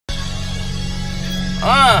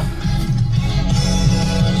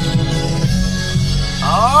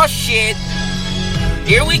Oh shit.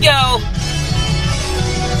 Here we go.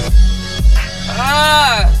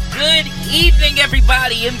 Good evening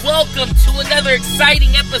everybody, and welcome to another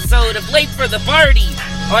exciting episode of Late for the Party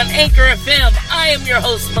on Anchor FM. I am your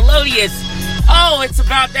host, Melodious. Oh, it's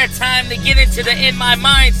about that time to get into the In My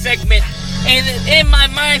Mind segment. And In My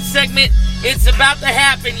Mind segment, it's about to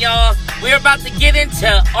happen, y'all. We're about to get into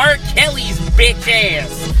R. Kelly's bitch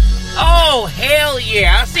ass. Oh, hell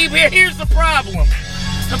yeah. See, here's the problem.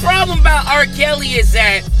 The problem about R. Kelly is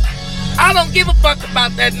that I don't give a fuck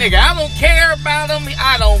about that nigga. I don't care about him.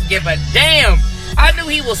 I don't give a damn. I knew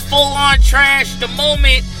he was full-on trash the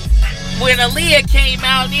moment when Aaliyah came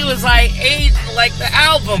out and he was like, age, like the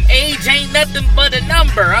album, age ain't nothing but a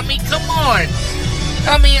number. I mean, come on.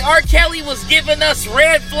 I mean, R. Kelly was giving us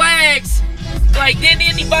red flags. Like, didn't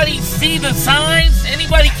anybody see the signs?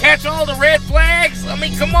 Anybody catch all the red flags? I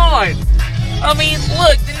mean, come on. I mean,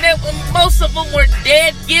 look, most of them were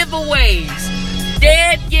dead giveaways.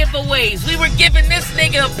 Dead giveaways. We were giving this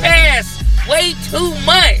nigga a pass way too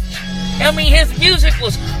much. I mean, his music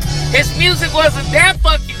wasn't that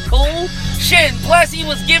fucking cool. Shit, and plus he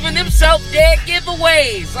was giving himself dead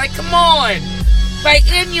giveaways. Like, come on. Like,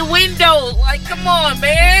 innuendo. Like, come on,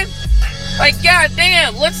 man. Like,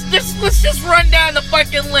 goddamn. Let's just run down the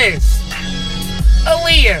fucking list.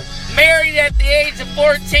 Aaliyah, married at the age of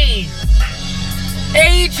 14.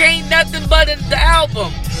 Age ain't nothing but the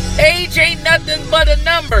album. Age ain't nothing but a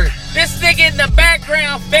number. This nigga in the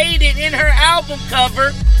background faded in her album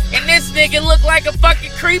cover, and this nigga looked like a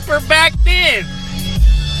fucking creeper back then.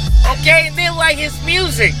 Okay, and then like his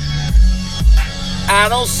music. I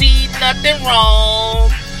don't see nothing wrong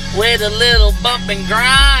with a little bump and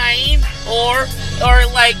grind, or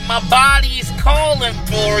like my body's calling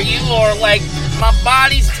for you, or like my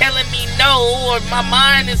body's telling me no, or my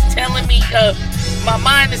mind is telling me no,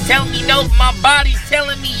 my body's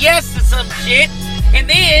telling me yes to some shit. And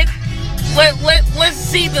then let's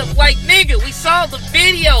see the, like, nigga, we saw the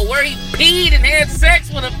video where he peed and had sex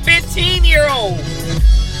with a 15-year-old.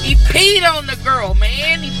 He peed on the girl,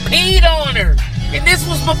 man. He peed on her. And this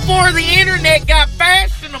was before the internet got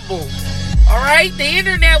fashionable. Alright? The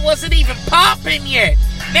internet wasn't even popping yet.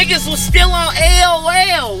 Niggas was still on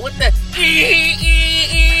AOL with the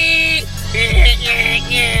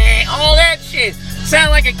all that shit.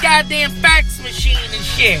 Sound like a goddamn fax machine and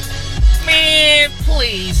shit. Man,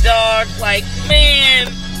 please, dog. Like, man.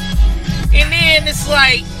 And then it's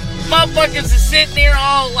like, motherfuckers are sitting there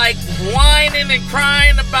all like whining and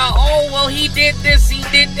crying about, oh, well, he did this, he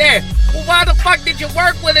did that. Well, why the fuck did you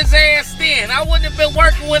work with his ass then? I wouldn't have been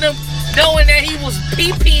working with him knowing that he was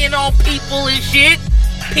pee-peeing on people and shit.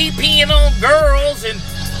 Pee-peeing on girls, and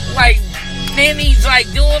like, then he's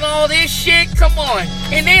like doing all this shit. Come on.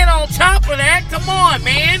 And then on top of that, come on,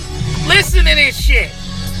 man. Listen to this shit.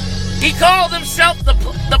 He called himself the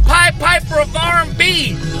Pied Piper of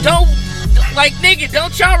R&B. Nigga,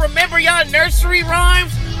 don't y'all remember y'all nursery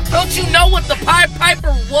rhymes? Don't you know what the Pied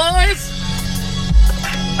Piper was?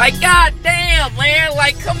 Like, goddamn, man.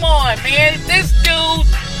 Like, come on, man. This dude,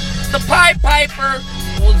 the Pied Piper,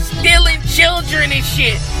 was stealing children and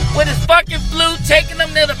shit with his fucking flute, taking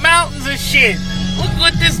them to the mountains and shit. Look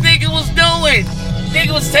what this nigga was doing.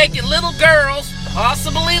 Nigga was taking little girls,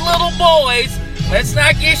 possibly little boys. Let's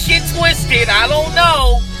not get shit twisted. I don't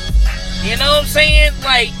know. You know what I'm saying?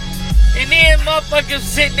 Like, and then motherfuckers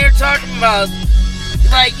sitting there talking about,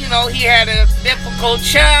 like, you know, he had a difficult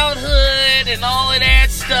childhood and all of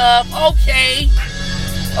that stuff. Okay.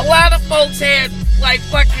 A lot of folks had, like,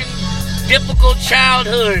 fucking difficult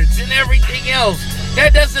childhoods and everything else.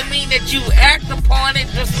 That doesn't mean that you act upon it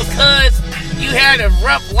just because you had a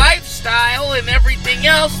rough lifestyle and everything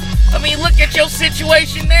else. I mean, look at your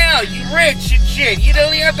situation now. You rich and shit. You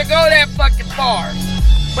don't even have to go that fucking far.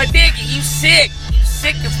 But nigga, you sick. You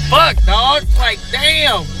sick as fuck, dog. Like,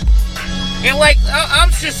 damn. And like,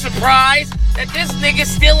 I'm just surprised that this nigga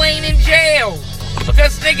still ain't in jail.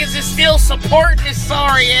 Because niggas is still supporting his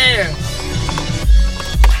sorry ass.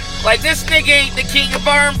 Like, this nigga ain't the king of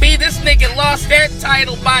R&B. This nigga lost that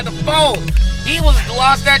title by default. He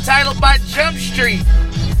lost that title by Jump Street.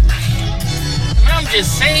 I'm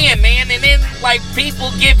just saying, man. And then, like,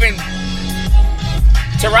 people giving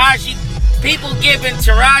Taraji P.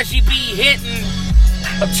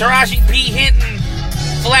 Henson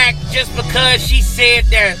flack just because she said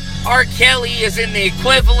that R. Kelly is in the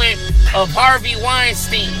equivalent of Harvey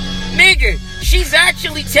Weinstein. Nigga, she's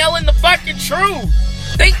actually telling the fucking truth.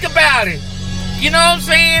 Think about it. You know what I'm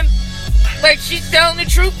saying? Like, she's telling the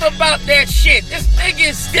truth about that shit. This nigga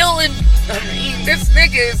is still in... this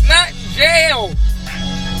nigga is not in jail.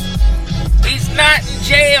 He's not in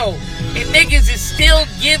jail. And niggas is still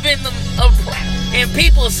giving them and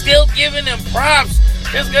people still giving them props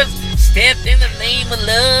just because stepped in the name of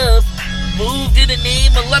love, moved in the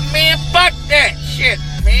name of love. Man, fuck that shit,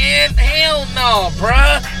 man. Hell no,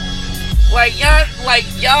 bruh. Like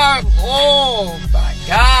y'all, oh my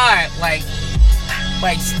God,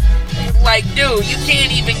 like, dude, you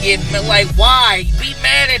can't even get, like, why? Be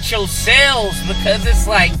mad at yourselves, because it's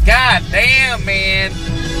like, God damn, man.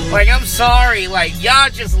 Like, I'm sorry, like, y'all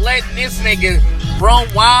just letting this nigga roam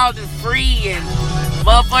wild and free, and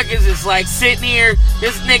motherfuckers is, like, sitting here,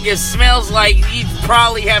 this nigga smells like he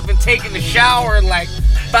probably haven't taken a shower in, like,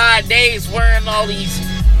 5 days, wearing all these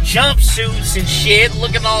jumpsuits and shit,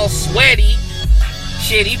 looking all sweaty.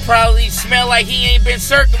 Shit, he probably smell like he ain't been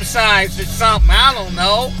circumcised or something, I don't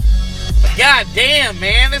know. But god damn,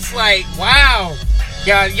 man, it's like, wow.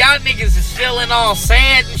 Y'all niggas is feeling all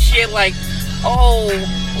sad and shit, like, oh,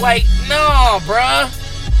 like, no, bruh.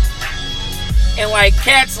 And like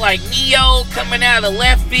cats like Neo coming out of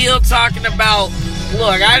left field talking about,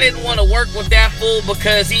 look, I didn't want to work with that fool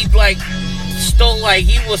because he like stole, like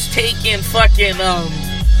he was taking fucking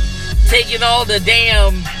taking all the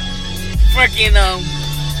damn fucking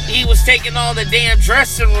he was taking all the damn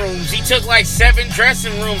dressing rooms. He took like 7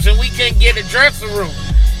 dressing rooms and we couldn't get a dressing room.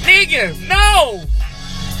 Nigga, no!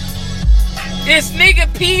 This nigga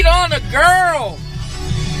peed on a girl.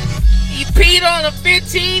 He peed on a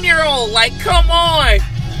 15-year-old. Like, come on.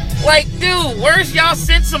 Like, dude, where's y'all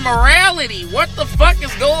sense of morality? What the fuck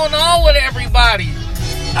is going on with everybody?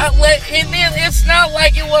 And then it's not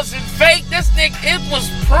like it wasn't fake. This nigga, it was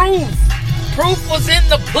proof. Proof was in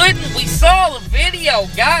the pudding. We saw the video.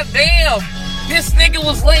 Goddamn. This nigga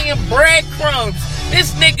was laying breadcrumbs.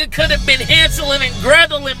 This nigga could have been Hansel and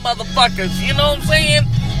Gretel and motherfuckers. You know what I'm saying?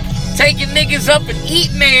 Taking niggas up and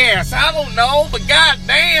eating their ass. I don't know, but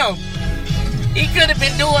goddamn. He could have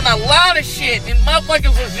been doing a lot of shit, and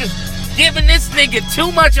motherfuckers was just giving this nigga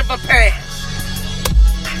too much of a pass.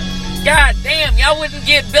 God damn, y'all wouldn't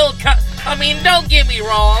get Bill I mean, don't get me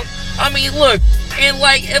wrong. I mean, look, and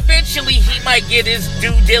like, eventually he might get his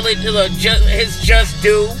due diligence, his just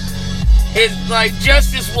due. His, like,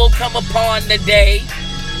 justice will come upon the day.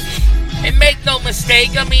 And make no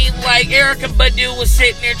mistake, I mean, like, Erykah Badu was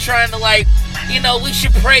sitting there trying to, like, you know, we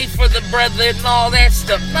should pray for the brother and all that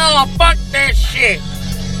stuff. No, fuck that shit.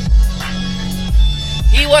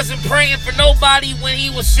 He wasn't praying for nobody when he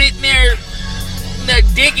was sitting there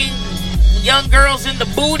digging young girls in the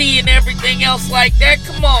booty and everything else like that.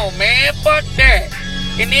 Come on, man. Fuck that.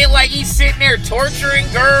 And then, like, he's sitting there torturing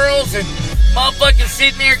girls and motherfuckers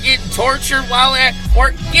sitting there getting tortured while at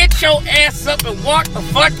work. Get your ass up and walk the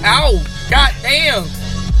fuck out. God damn.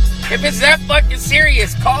 If it's that fucking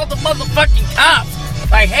serious, call the motherfucking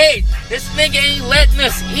cops. Like, hey, this nigga ain't letting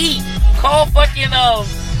us eat. Call fucking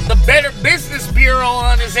the Better Business Bureau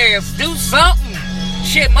on his ass. Do something.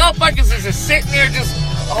 Shit, motherfuckers is just sitting there just,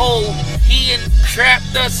 oh, he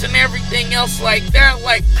entrapped us and everything else like that.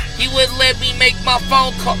 Like, he wouldn't let me make my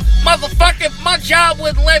phone call. Motherfucker, if my job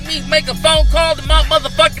wouldn't let me make a phone call to my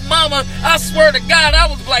motherfucking mama, I swear to God, I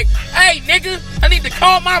was like, hey, nigga, I need to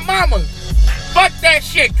call my mama. Fuck that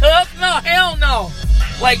shit, cuz. No, hell no.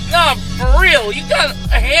 Like, no, for real. You got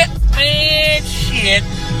a hit, man, shit.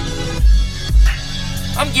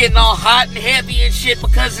 I'm getting all hot and heavy and shit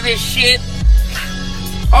because of this shit.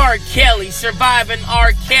 R. Kelly, surviving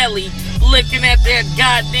R. Kelly, looking at that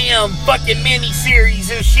goddamn fucking mini-series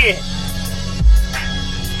and shit.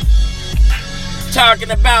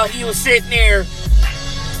 Talking about he was sitting there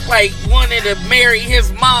like wanted to marry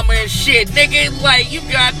his mama and shit. Nigga, like, you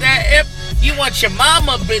got that. You want your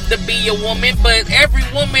mama to be your woman, but every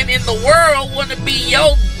woman in the world want to be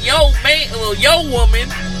your man, or your woman.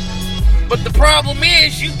 But the problem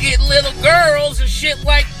is, you get little girls and shit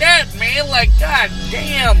like that, man. Like, god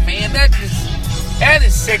damn, man, that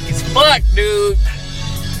is sick as fuck, dude.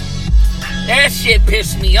 That shit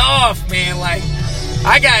pissed me off, man. Like,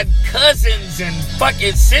 I got cousins and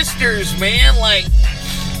fucking sisters, man. Like,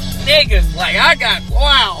 niggas, like, I got,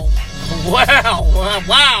 wow.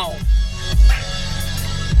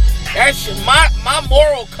 That shit, my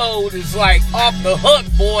moral code is like off the hook,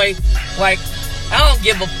 boy. Like, I don't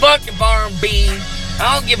give a fuck if R&B.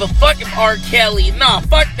 I don't give a fuck if R. Kelly. Nah,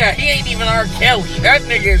 fuck that. He ain't even R. Kelly. That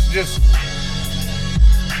nigga is just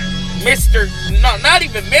Mr. No, not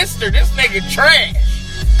even Mr. This nigga trash.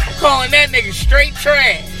 I'm calling that nigga straight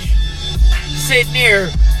trash. Sitting there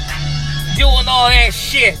doing all that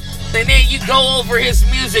shit. And then you go over his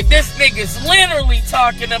music. This nigga's literally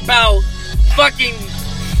talking about fucking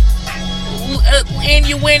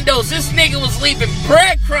innuendos. This nigga was leaving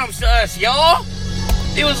breadcrumbs to us, y'all.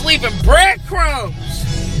 He was leaving breadcrumbs.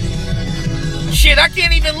 Shit, I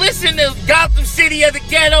can't even listen to Gotham City of the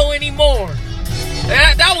Ghetto anymore.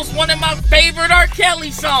 That was one of my favorite R.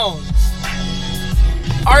 Kelly songs.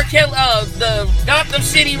 R. Kelly, the Gotham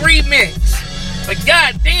City remix. But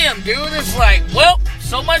goddamn, dude, it's like, well,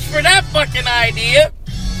 so much for that fucking idea.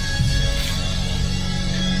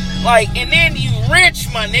 Like, and then you rich,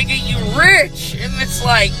 my nigga, you rich. And it's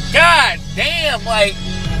like, god damn, like,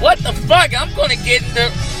 what the fuck? I'm gonna get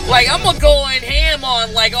into, like, I'm gonna go in ham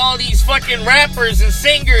on, like, all these fucking rappers and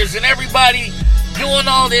singers and everybody doing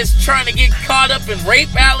all this, trying to get caught up in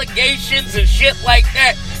rape allegations and shit like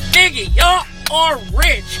that. Nigga, y'all are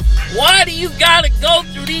rich. Why do you gotta go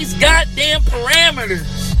through these goddamn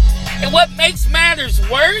parameters? And what makes matters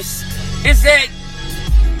worse is that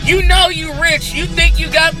you know you rich. You think you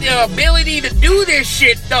got the ability to do this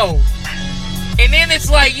shit, though. And then it's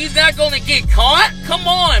like, you're not gonna get caught? Come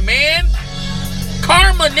on, man.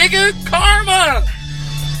 Karma, nigga. Karma.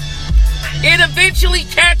 It eventually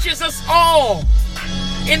catches us all.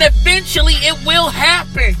 And eventually it will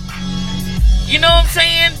happen. You know what I'm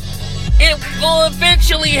saying? It will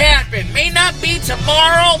eventually happen. May not be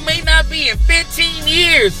tomorrow, may not be in 15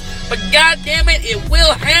 years. But goddamn it, it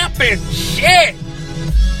will happen. Shit.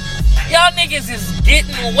 Y'all niggas is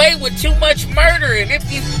getting away with too much murder. And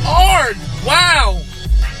if you are, wow.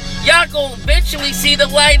 Y'all gonna eventually see the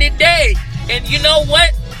light of day. And you know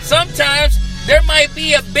what? Sometimes there might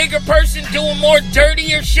be a bigger person doing more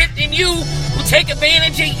dirtier shit than you who take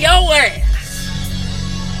advantage of your ass.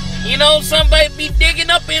 You know, somebody be digging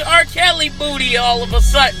up in R. Kelly booty all of a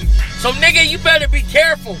sudden. So nigga, you better be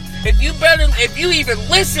careful. If you even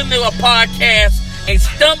listen to a podcast and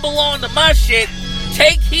stumble onto my shit,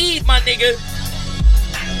 take heed, my nigga.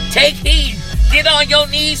 Take heed. Get on your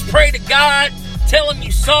knees, pray to God, tell him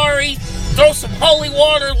you sorry, throw some holy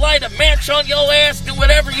water, light a match on your ass, do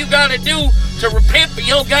whatever you gotta do to repent for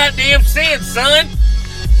your goddamn sins, son.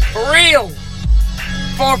 For real.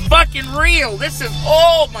 For fucking real. This is,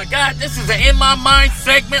 oh my God, this is an In My Mind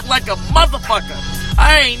segment like a motherfucker.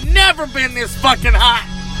 I ain't never been this fucking hot.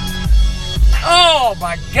 Oh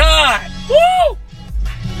my God. Woo!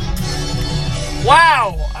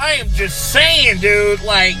 Wow. I am just saying, dude,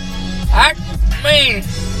 like, man,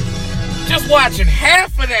 just watching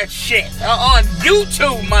half of that shit on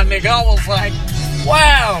YouTube, my nigga, I was like,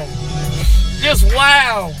 wow. Just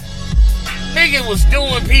wow. Nigga was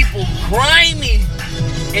doing people grimy.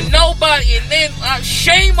 And nobody, and then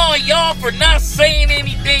shame on y'all for not saying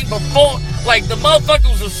anything before. Like, the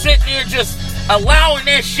motherfuckers was sitting there just allowing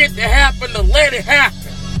that shit to happen, to let it happen.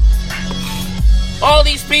 All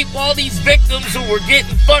these people, all these victims who were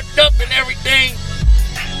getting fucked up and everything,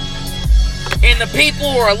 and the people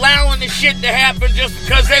who were allowing the shit to happen just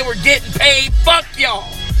because they were getting paid, fuck y'all.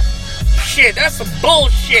 Shit, that's some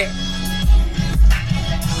bullshit.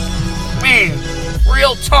 Man,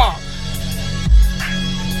 real talk.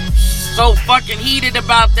 So fucking heated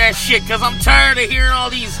about that shit, because I'm tired of hearing all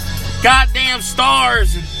these goddamn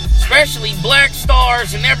stars, and especially black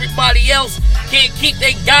stars and everybody else can't keep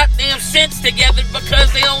their goddamn sense together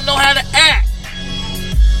because they don't know how to act.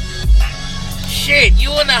 Shit,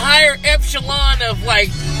 you in the higher echelon of like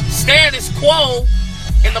status quo,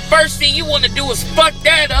 and the first thing you want to do is fuck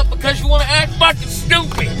that up because you want to act fucking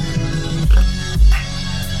stupid.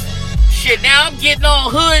 Shit, now I'm getting all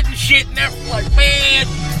hood and shit, and they're like, man,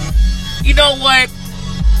 you know what?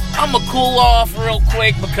 I'ma cool off real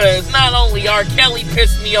quick because not only R. Kelly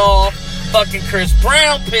pissed me off, fucking Chris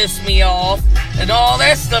Brown pissed me off, and all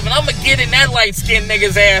that stuff, and I'ma get in that light-skinned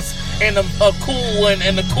nigga's ass in a cool one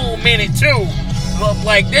in a cool minute too. But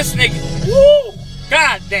like this nigga, woo,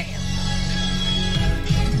 goddamn.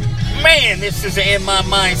 Man, this is an In My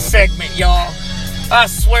Mind segment, y'all. I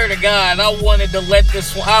swear to God, I wanted to let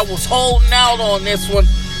this one, I was holding out on this one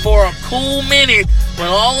for a cool minute, but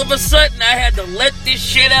all of a sudden I had to let this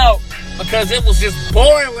shit out because it was just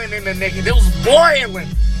boiling in the nigga. It was boiling.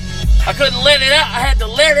 I couldn't let it out. I had to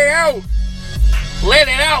let it out. Let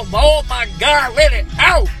it out. Oh my God, let it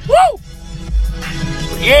out. Woo!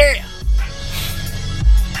 Yeah.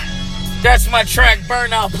 That's my track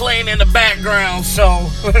Burnout playing in the background, so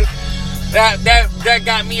that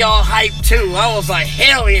got me all hyped too. I was like,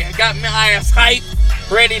 hell yeah. Got my ass hyped,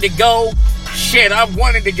 ready to go. Shit, I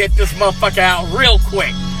wanted to get this motherfucker out real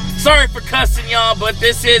quick. Sorry for cussing y'all, but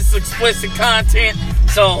this is explicit content.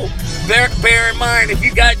 So, bear in mind, if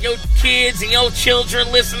you got your kids and your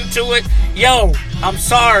children listening to it, yo, I'm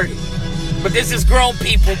sorry. But this is grown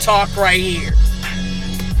people talk right here.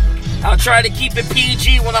 I'll try to keep it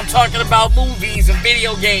PG when I'm talking about movies and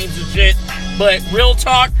video games and shit. But real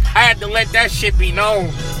talk, I had to let that shit be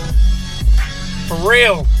known. For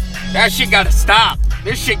real. That shit gotta stop.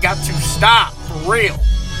 This shit got to stop. for real.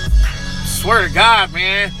 Swear to God,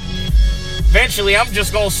 man. Eventually, I'm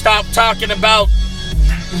just gonna stop talking about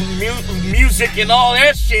music and all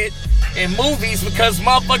that shit in movies because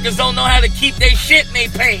motherfuckers don't know how to keep their shit in their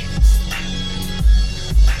pants.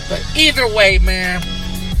 But either way, man,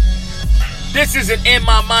 this is an In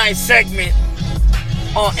My Mind segment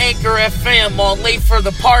on Anchor FM on Late for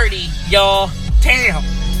the Party, y'all. Damn.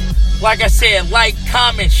 Like I said, like,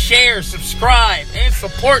 comment, share, subscribe, and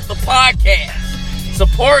support the podcast.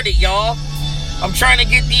 Support it, y'all. I'm trying to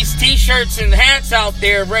get these t-shirts and hats out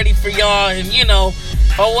there ready for y'all. And, you know,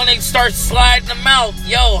 if I want to start sliding them out,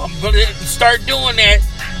 I'm going to start doing that.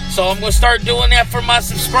 So I'm going to start doing that for my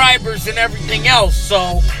subscribers and everything else.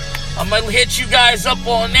 So I'm going to hit you guys up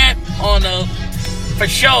on that for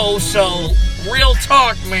show. So real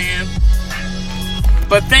talk, man.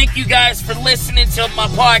 But thank you guys for listening to my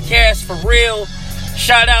podcast, for real.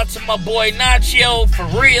 Shout out to my boy Nacho, for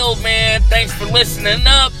real, man. Thanks for listening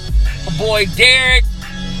up. My boy Derek.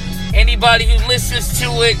 Anybody who listens to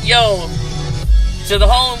it, to the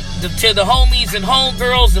homies and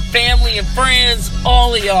homegirls, the family and friends,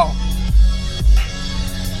 all of y'all.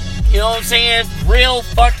 You know what I'm saying? Real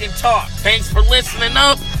fucking talk. Thanks for listening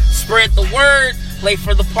up. Spread the word. Late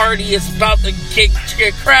for the Party is about to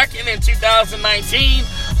get cracking in 2019.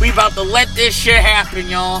 We about to let this shit happen,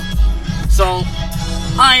 y'all. So,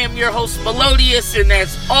 I am your host, Melodious, and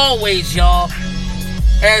as always, y'all,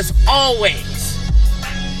 it's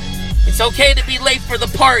okay to be late for the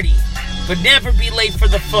party, but never be late for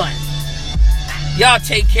the fun. Y'all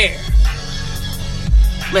take care.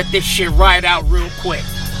 Let this shit ride out real quick.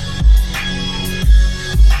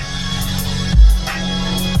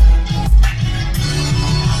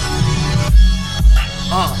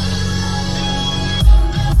 Uh.